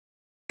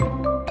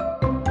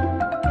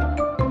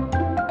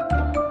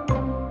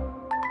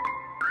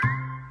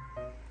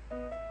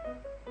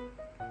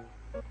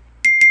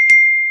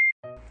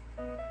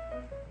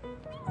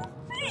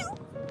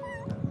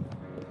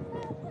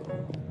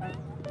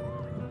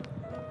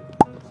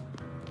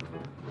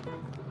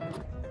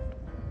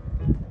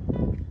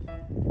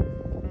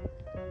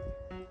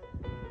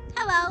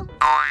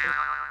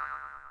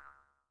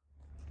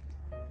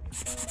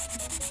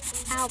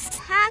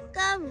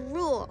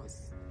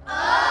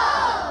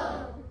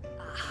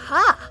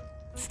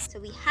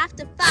we have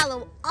to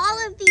follow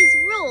all of these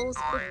rules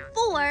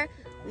before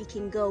we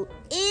can go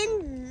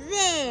in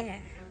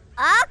there.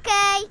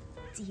 Okay.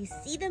 Do you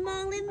see them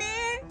all in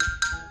there?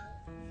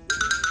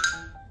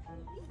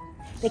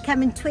 They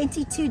come in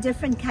 22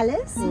 different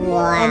colors.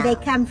 Wow. And they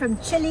come from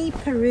Chile,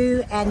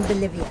 Peru, and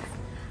Bolivia.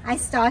 I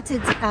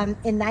started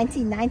in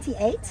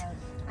 1998.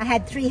 I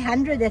had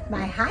 300 at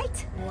my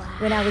height. Wow.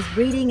 When I was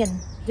breeding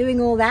and doing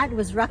all that,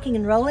 was rocking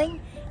and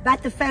rolling.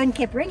 But the phone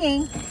kept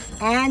ringing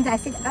and I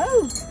said,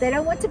 oh, they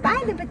don't want to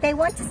buy them, but they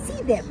want to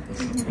see them.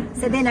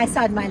 So then I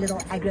started my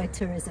little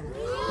agro-tourism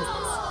business.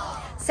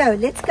 So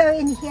let's go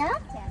in here.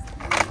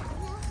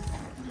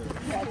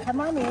 Okay,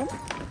 come on in.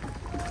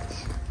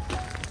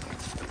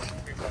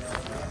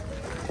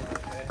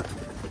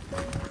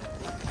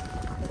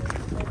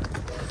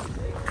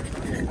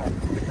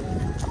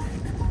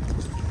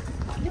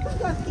 You can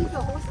go feed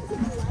your horses if you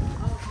want.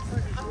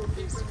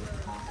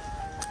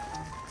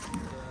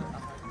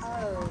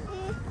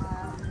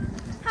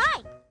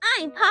 Hi,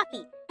 I'm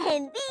Poppy,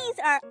 and these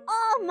are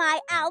all my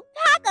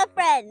alpaca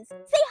friends.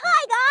 Say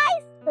hi,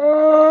 guys!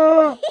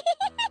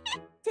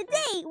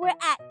 Today, we're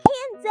at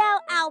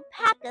Canzelle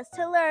Alpacas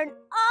to learn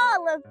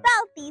all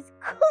about these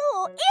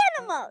cool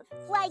animals,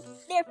 like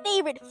their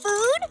favorite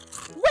food,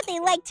 what they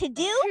like to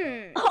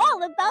do,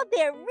 all about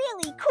their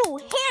really cool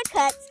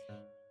haircuts,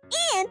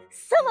 and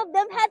some of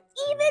them have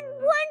even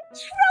won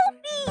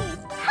trophies!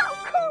 How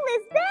cool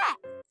is that?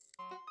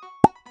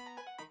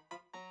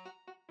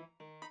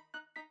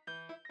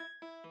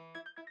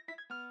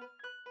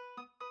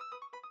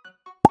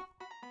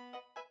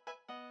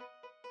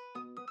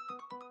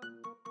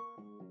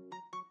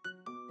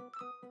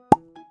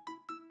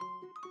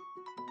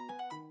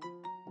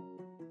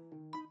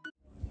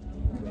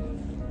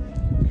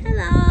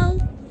 Hello.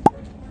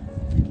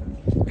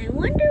 I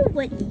wonder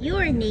what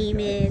your name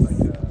is.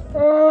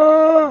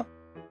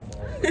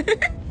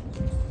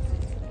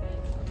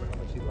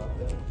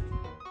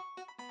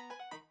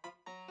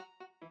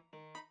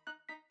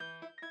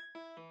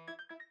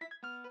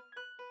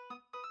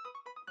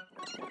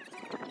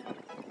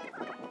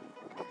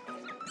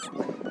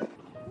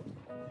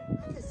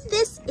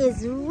 This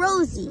is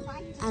Rosie,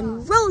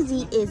 and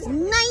Rosie is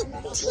 19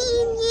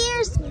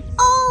 years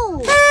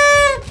old.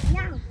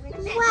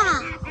 Wow.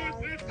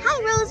 Hi,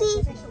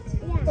 Rosie.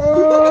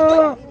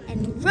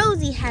 And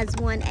Rosie has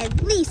won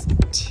at least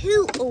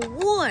 2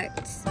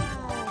 awards.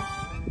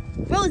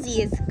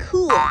 Rosie is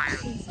cool.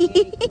 What's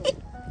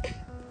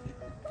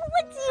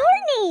your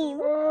name?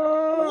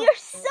 You're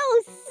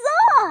so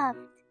soft.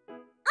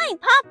 I'm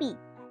Poppy.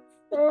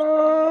 We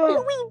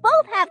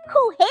both have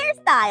cool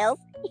hairstyles.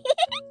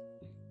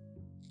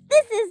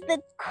 This is the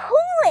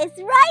coolest,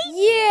 right?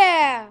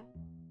 Yeah.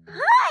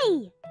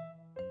 Hi.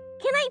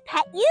 Can I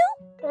pet you?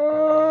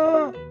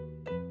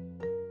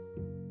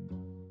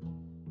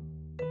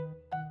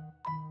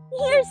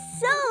 You're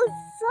so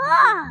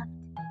soft.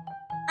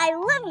 I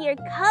love your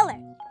color.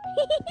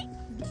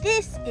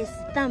 This is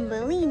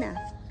Thumbelina.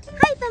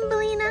 Hi,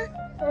 Thumbelina.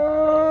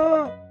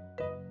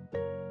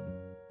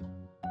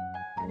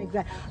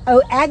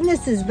 Oh,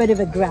 Agnes is a bit of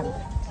a grump.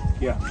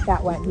 Yeah.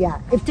 That one, yeah.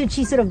 Did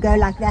she sort of go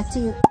like that to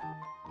you?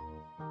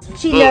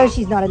 She knows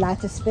she's not allowed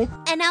to spit,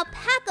 An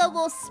alpaca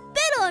will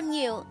spit on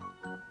you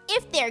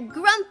if they're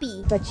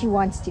grumpy, but she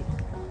wants to.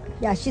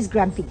 Yeah, she's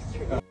grumpy.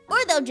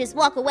 or they'll just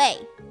walk away.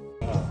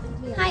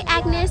 Hi,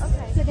 Agnes.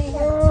 So they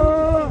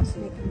have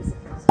 2 defense mechanisms.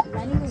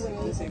 Running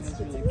away and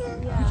spitting.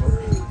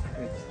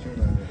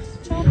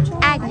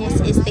 Agnes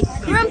is the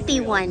grumpy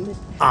one. Really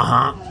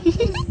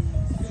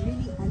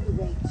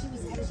underweight. She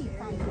was actually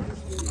 5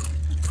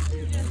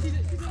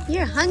 years.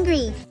 You're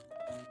hungry.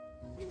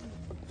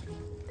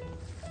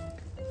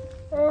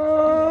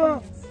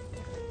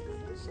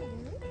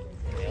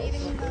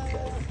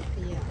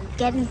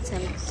 Getting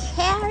some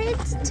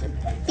carrots to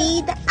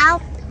feed the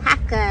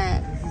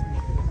alpacas.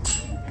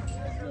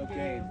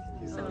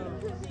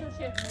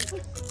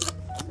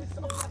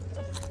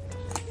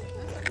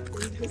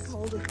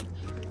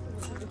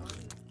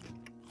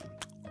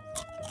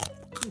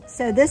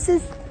 So this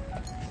is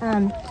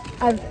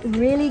a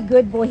really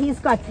good boy. He's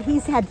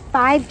had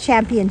 5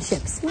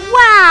 championships.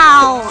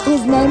 Wow!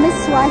 His name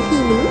is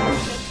Swahili.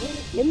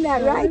 Isn't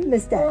that right,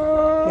 mister?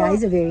 Yeah,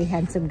 he's a very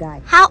handsome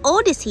guy. How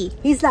old is he?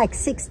 He's like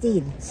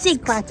 16.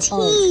 Quite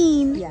old.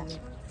 16. Yeah.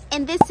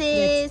 And this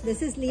is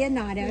This is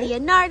Leonardo.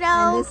 Leonardo.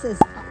 And this is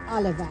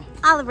Oliver.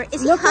 Oliver.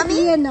 Is he Look at humming?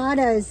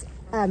 Leonardo's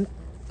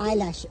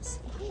eyelashes.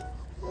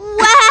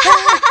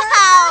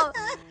 Wow!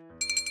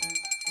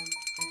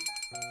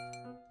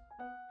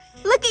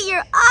 Look at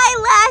your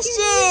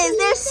eyelashes.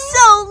 They're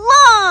so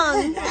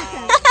long.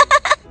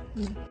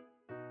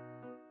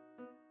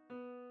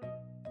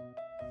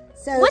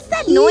 So What's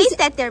that noise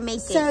that they're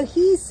making? So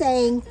he's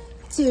saying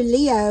to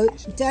Leo,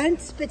 don't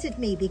spit at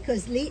me,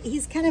 because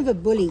he's kind of a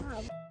bully.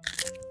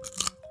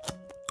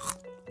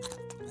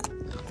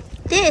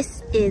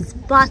 This is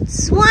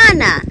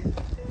Botswana.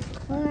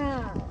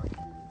 Wow.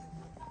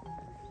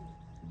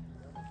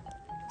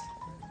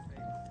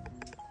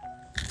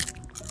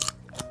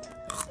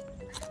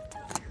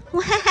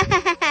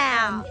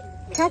 Wow.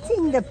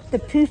 cutting the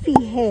poofy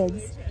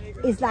heads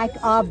is like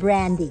our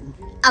branding.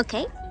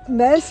 Okay.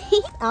 Most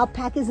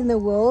alpacas in the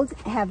world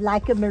have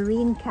like a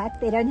marine cut.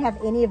 They don't have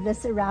any of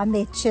this around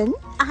their chin.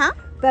 Uh-huh.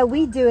 But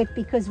we do it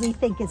because we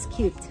think it's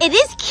cute. It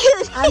is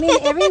cute. I mean,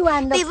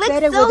 everyone looks look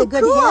better so with a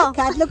good cool.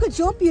 haircut. Look at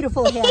your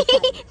beautiful haircut.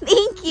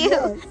 Thank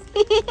you.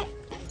 Yes.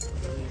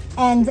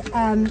 And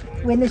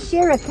when the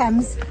shearer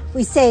comes,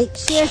 we say,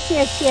 shear,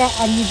 shear, shear,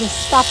 and you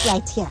just stop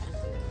right here.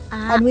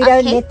 And we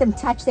don't let them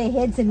touch their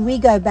heads, and we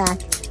go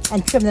back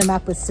and trim them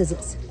up with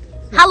scissors.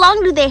 How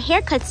long do their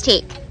haircuts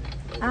take?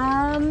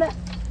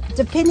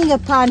 Depending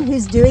upon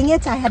who's doing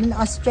it. I had an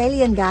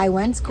Australian guy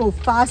once called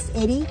Fast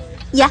Eddie.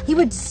 Yeah. He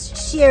would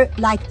shear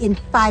like in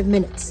 5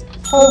 minutes.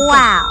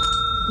 Wow.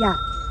 Yeah.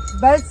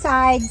 Both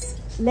sides,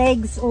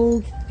 legs,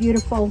 all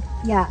beautiful.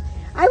 Yeah.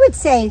 I would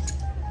say,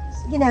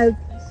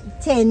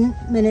 10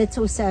 minutes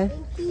or so.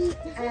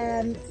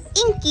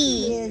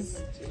 Inky.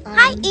 Is,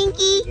 Hi,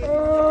 Inky.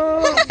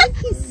 I think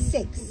he's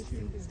 6.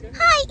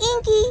 Hi,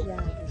 Inky.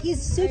 Yeah.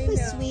 He's super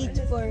sweet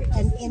for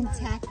an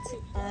intact.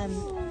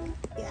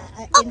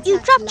 You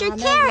dropped your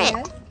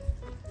carrot.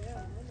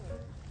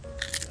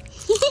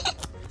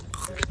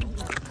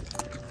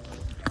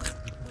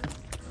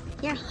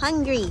 You're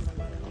hungry.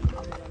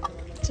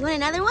 Do you want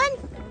another one?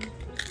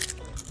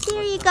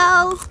 Here you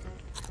go.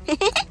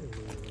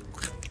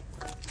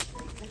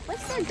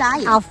 What's their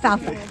diet?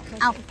 Alfalfa.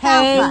 Alfalfa.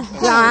 Hay,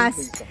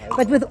 grass.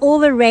 But with all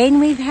the rain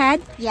we've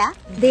had, Yeah.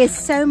 there's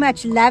so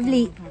much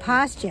lovely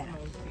pasture.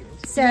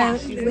 So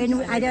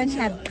when I don't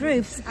have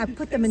groups, I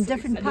put them in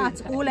different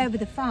parts all over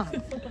the farm.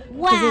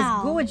 Because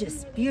there's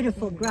gorgeous,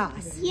 beautiful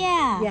grass.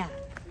 Yeah. Yeah.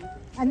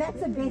 And that's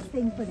the best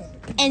thing for them.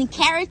 And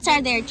carrots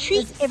are their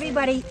treats. Does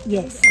everybody,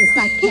 yes, it's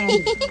like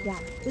candy. Yeah.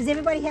 Does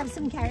everybody have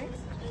some carrots?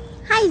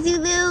 Hi,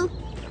 Zulu.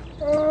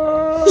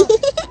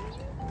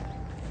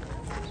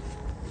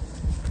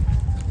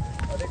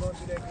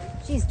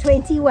 She's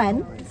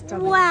 21.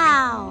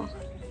 Wow.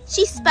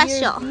 She's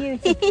special. You're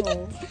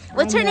beautiful.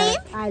 What's her name?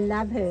 I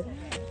love her.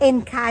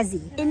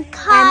 Nkazi.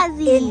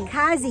 Nkazi. And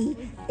Nkazi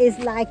is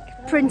like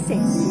princess.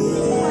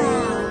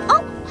 Wow.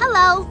 Oh,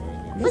 hello.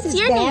 This What's is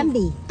your Bambi.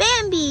 name?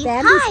 Bambi.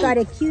 Bambi's Hi. got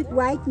a cute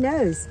white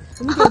nose.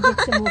 Let me go get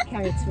some more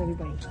carrots for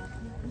everybody.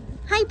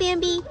 Hi,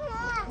 Bambi.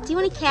 Do you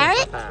want a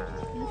carrot?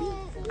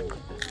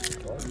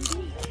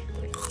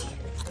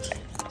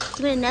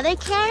 Do you want another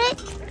carrot?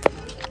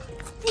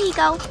 There you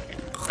go.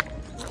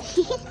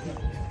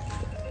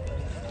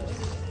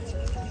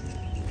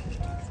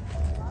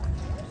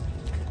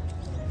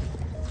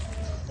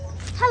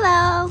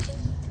 Hello.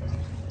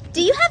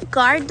 Do you have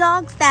guard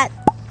dogs that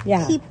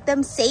keep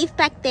them safe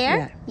back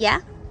there?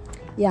 Yeah.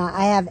 Yeah,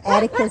 I have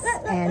Atticus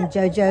and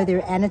Jojo.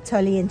 They're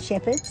Anatolian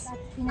shepherds.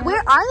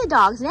 Where are the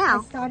dogs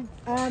now?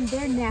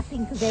 They're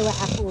napping because they were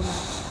up all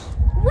night.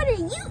 What are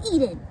you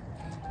eating?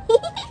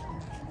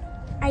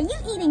 Are you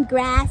eating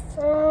grass?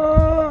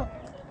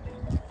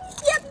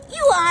 Yep,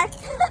 you are.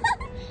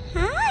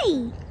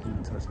 Hi.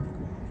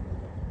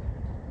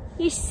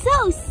 You're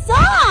so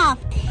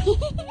soft.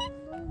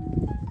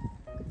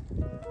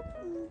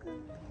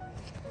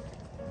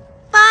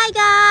 Bye,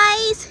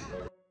 guys.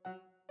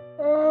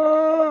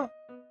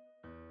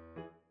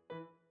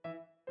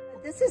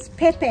 This is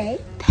Pepe.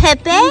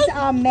 Pepe? He's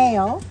our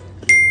male,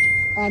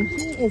 and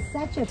he is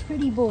such a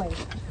pretty boy.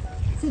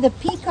 See, the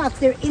peacocks,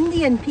 they're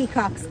Indian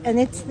peacocks, and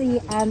it's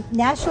the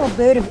national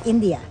bird of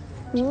India.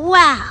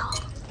 Wow.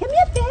 Come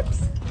here, Peps.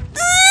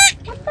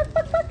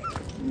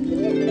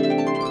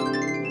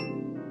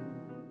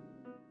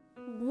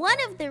 One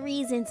of the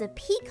reasons a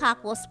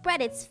peacock will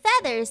spread its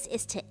feathers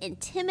is to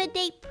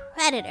intimidate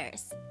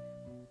predators.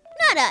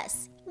 Not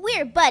us,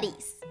 we're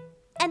buddies.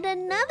 And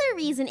another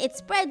reason it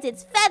spreads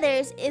its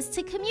feathers is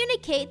to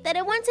communicate that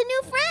it wants a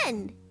new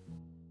friend.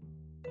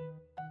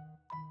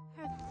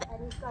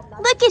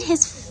 Look at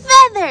his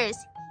feathers!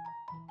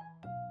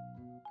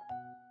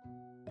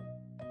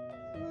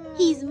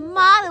 He's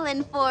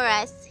modeling for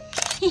us.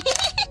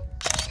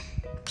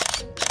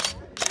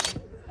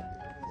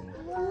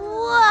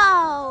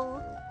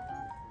 Whoa!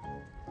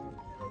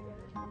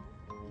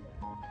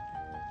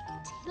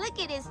 Look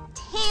at his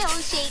tail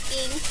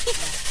shaking.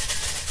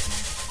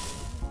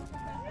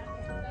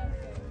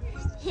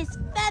 His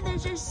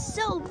feathers are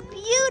so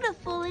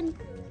beautiful and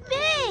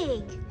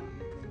big.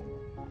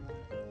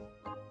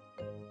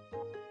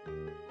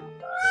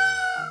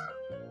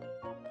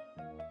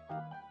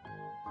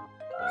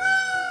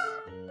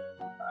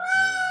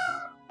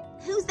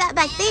 Who's that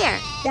back there?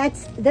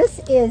 This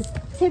is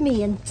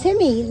Timmy, and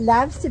Timmy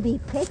loves to be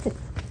petted.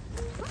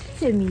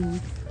 Timmy,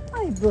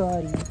 hi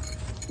buddy.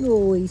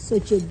 Oh, he's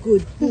such a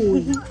good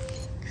boy.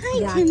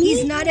 Hi, Timmy.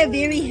 He's not a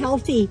very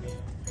healthy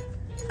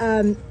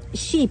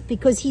sheep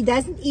because he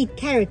doesn't eat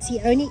carrots. He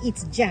only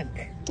eats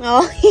junk.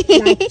 Oh.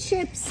 Like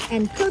chips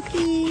and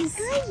cookies,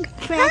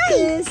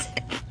 crackers.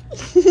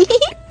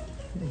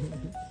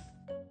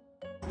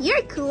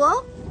 You're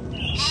cool.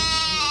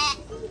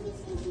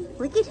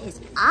 Look at his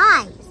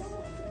eyes.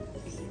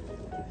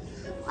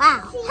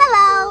 Wow.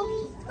 Hello.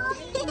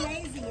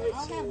 Lazy.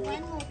 I'll have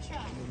one more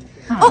try.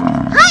 Oh,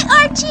 hi,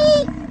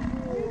 Archie.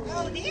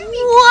 Oh,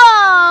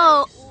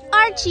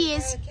 Archie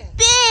is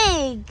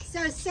big.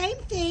 So same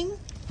thing,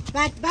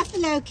 but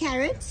buffalo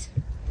carrots.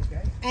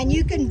 And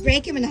you can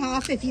break them in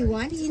half if you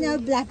want. You know,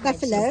 black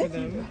buffalo.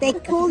 They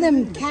call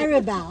them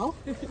carabao.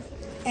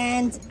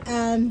 And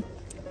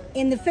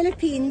in the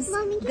Philippines,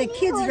 the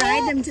kids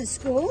ride them to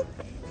school.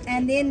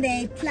 And then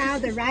they plow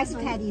the rice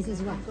paddies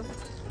as well.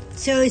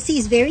 So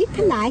he's very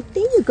polite.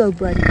 There you go,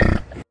 buddy.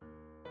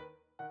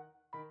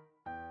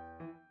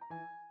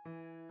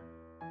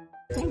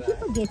 Thank you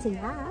for getting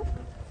up.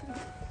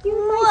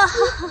 You're my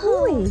sweet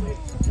boy.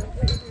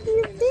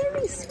 You're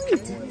very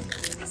sweet.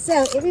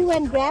 So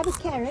everyone grab a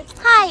carrot.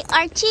 Hi,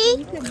 Archie.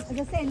 You can, as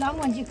I say, long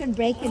ones you can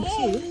break in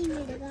two.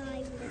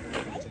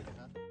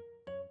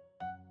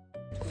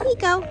 Here you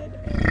go.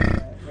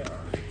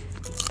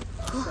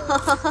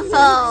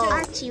 Oh,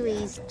 Archie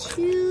weighs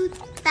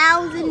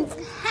 2,000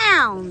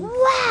 pounds.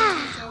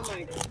 Wow.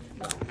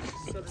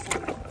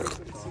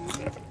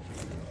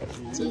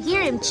 Do you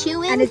hear him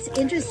chewing? And it's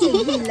interesting,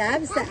 he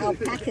loves the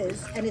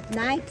alpacas. And at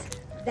night,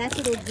 that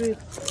little group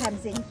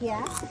comes in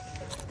here.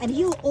 And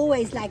he'll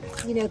always, like,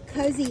 you know,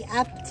 cozy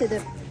up to the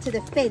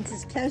fence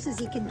as close as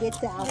he can get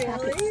the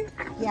alpacas. Really?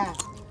 Yeah.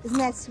 Isn't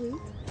that sweet?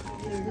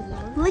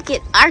 Look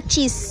at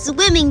Archie's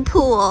swimming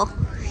pool.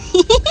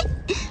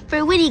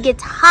 For when he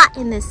gets hot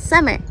in the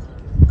summer.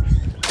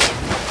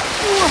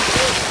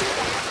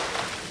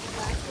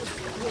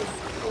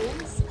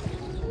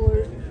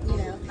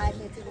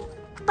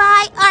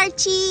 Bye,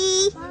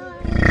 Archie.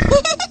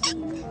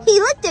 Bye. He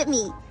looked at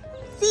me.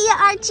 See ya,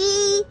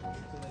 Archie.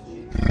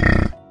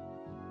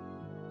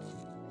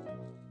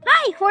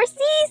 Hi,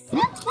 horsies.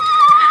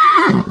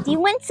 Do you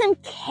want some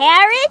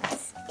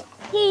carrots?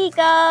 Here you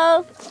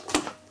go.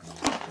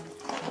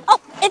 Oh,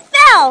 it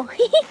fell.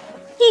 Here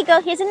you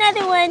go. Here's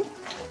another one.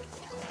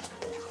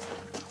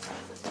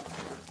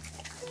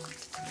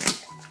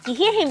 You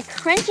hear him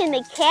crunching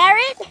the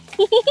carrot?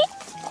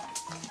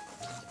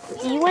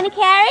 Do you want a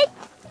carrot?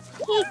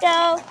 Here you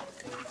go.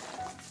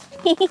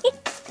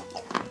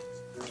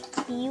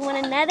 Do you want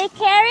another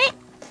carrot?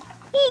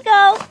 Here you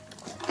go.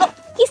 Oh,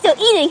 he's still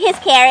eating his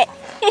carrot.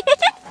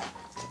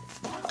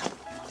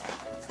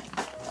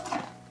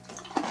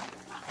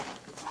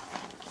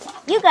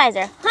 You guys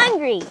are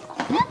hungry.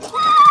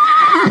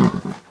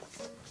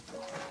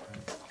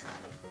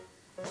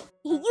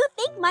 You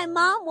think my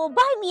mom will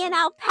buy me an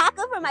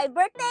alpaca for my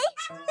birthday?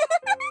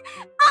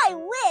 I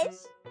wish!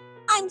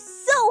 I'm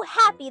so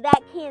happy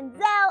that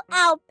Canzelle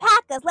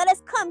Alpacas let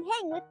us come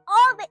hang with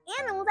all the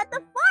animals at the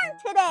farm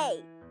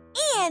today.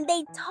 And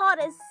they taught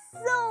us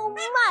so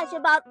much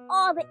about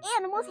all the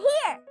animals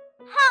here.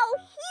 How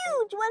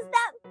huge was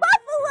that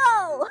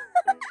buffalo?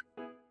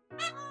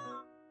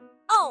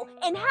 Oh,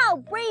 and how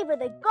brave are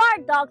the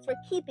guard dogs for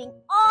keeping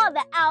all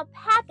the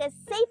alpacas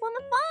safe on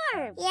the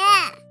farm.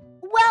 Yeah.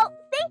 Well,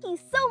 thank you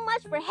so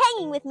much for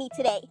hanging with me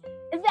today.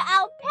 The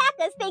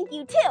alpacas thank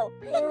you too.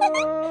 And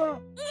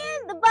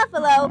the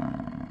buffalo,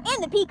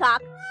 and the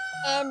peacock,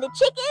 and the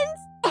chickens,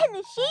 and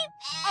the sheep,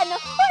 and the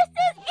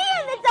horses,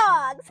 and the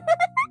dogs.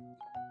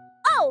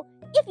 Oh,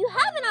 if you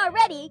haven't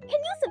already, can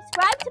you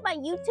subscribe to my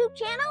YouTube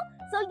channel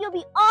so you'll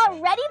be all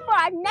ready for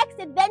our next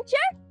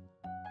adventure?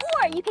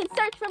 Or you can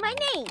search for my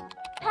name,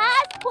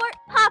 Passport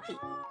Poppy,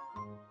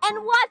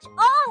 and watch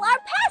all our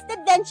past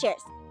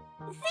adventures.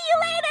 See you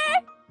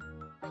later!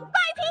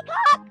 Bye,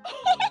 Peacock!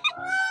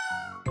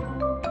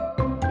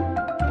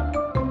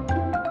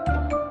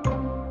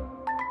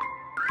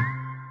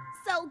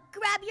 So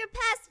grab your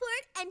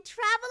passport and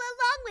travel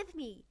along with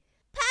me.